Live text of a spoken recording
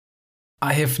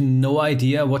I have no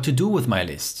idea what to do with my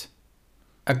list.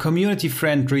 A community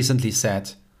friend recently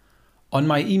said, on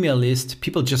my email list,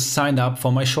 people just signed up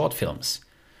for my short films.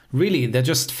 Really, they're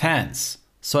just fans.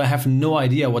 So I have no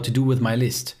idea what to do with my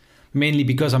list, mainly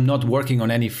because I'm not working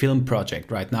on any film project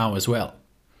right now as well.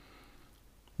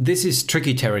 This is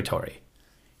tricky territory.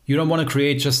 You don't want to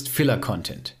create just filler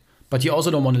content, but you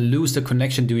also don't want to lose the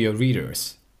connection to your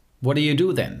readers. What do you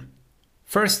do then?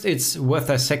 First, it's worth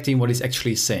dissecting what he's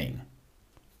actually saying.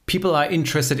 People are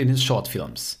interested in his short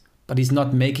films, but he's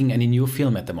not making any new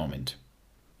film at the moment.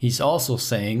 He's also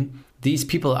saying these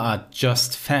people are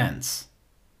just fans.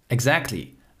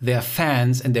 Exactly. They're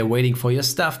fans and they're waiting for your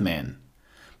stuff, man.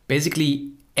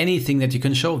 Basically, anything that you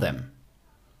can show them.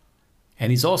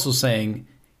 And he's also saying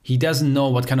he doesn't know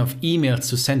what kind of emails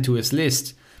to send to his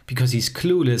list because he's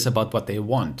clueless about what they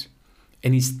want.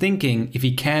 And he's thinking if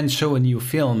he can't show a new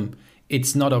film,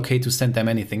 it's not okay to send them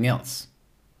anything else.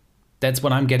 That's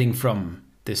what I'm getting from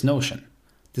this notion.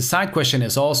 The side question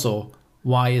is also,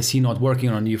 why is he not working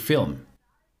on a new film?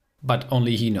 But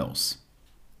only he knows.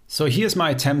 So here's my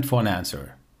attempt for an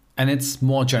answer. And it's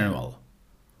more general.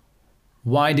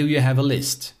 Why do you have a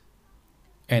list?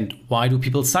 And why do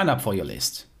people sign up for your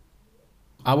list?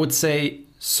 I would say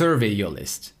survey your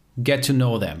list, get to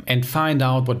know them, and find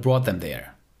out what brought them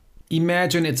there.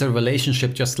 Imagine it's a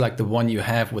relationship just like the one you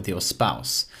have with your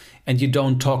spouse, and you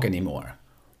don't talk anymore.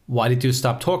 Why did you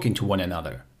stop talking to one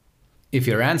another? If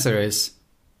your answer is,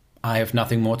 I have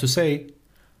nothing more to say,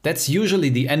 that's usually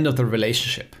the end of the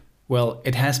relationship. Well,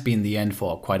 it has been the end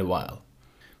for quite a while.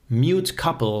 Mute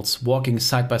couples walking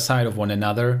side by side of one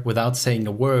another without saying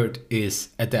a word is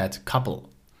a dead couple.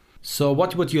 So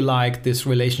what would you like this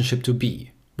relationship to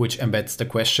be? Which embeds the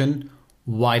question,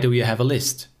 why do you have a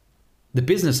list? The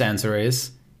business answer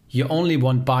is, you only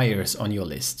want buyers on your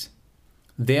list.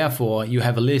 Therefore, you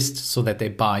have a list so that they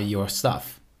buy your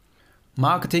stuff.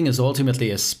 Marketing is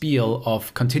ultimately a spiel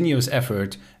of continuous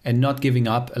effort and not giving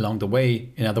up along the way,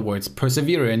 in other words,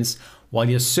 perseverance, while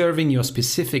you're serving your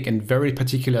specific and very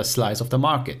particular slice of the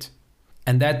market.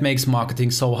 And that makes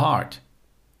marketing so hard.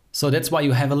 So that's why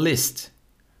you have a list.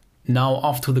 Now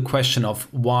off to the question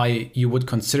of why you would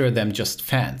consider them just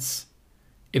fans.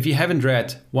 If you haven't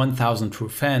read 1000 True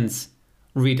Fans,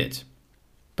 read it.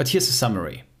 But here's a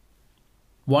summary.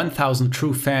 1000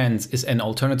 True Fans is an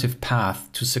alternative path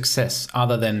to success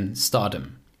other than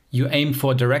stardom. You aim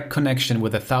for a direct connection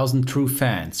with 1,000 true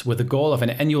fans with a goal of an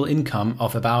annual income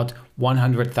of about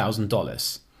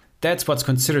 $100,000. That's what's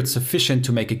considered sufficient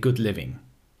to make a good living.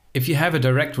 If you have a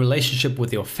direct relationship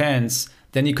with your fans,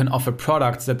 then you can offer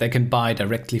products that they can buy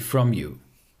directly from you.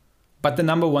 But the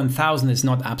number 1000 is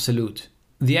not absolute.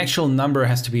 The actual number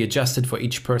has to be adjusted for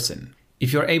each person.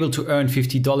 If you're able to earn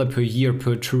 $50 per year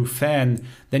per true fan,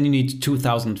 then you need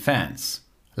 2,000 fans.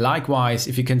 Likewise,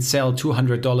 if you can sell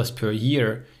 $200 per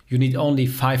year, you need only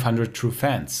 500 true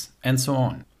fans, and so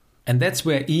on. And that's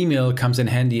where email comes in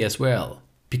handy as well,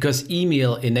 because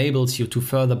email enables you to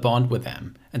further bond with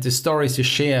them, and the stories you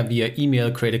share via email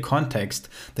create a context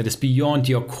that is beyond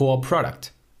your core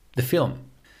product, the film.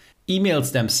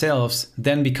 Emails themselves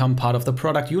then become part of the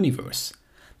product universe.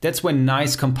 That's when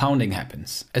nice compounding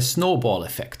happens, a snowball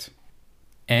effect.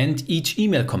 And each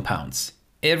email compounds.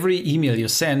 Every email you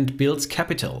send builds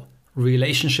capital,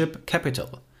 relationship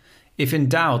capital. If in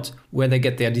doubt where they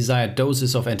get their desired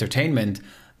doses of entertainment,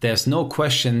 there's no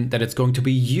question that it's going to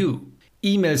be you.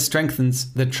 Email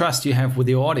strengthens the trust you have with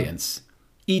your audience.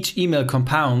 Each email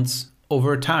compounds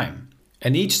over time,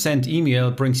 and each sent email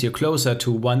brings you closer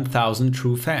to 1,000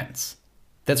 true fans.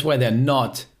 That's why they're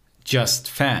not just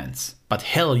fans, but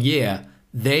hell yeah,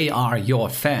 they are your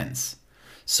fans.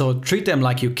 So treat them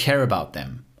like you care about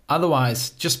them.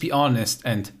 Otherwise, just be honest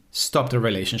and stop the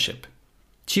relationship.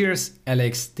 Cheers,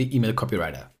 Alex, the email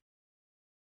copywriter.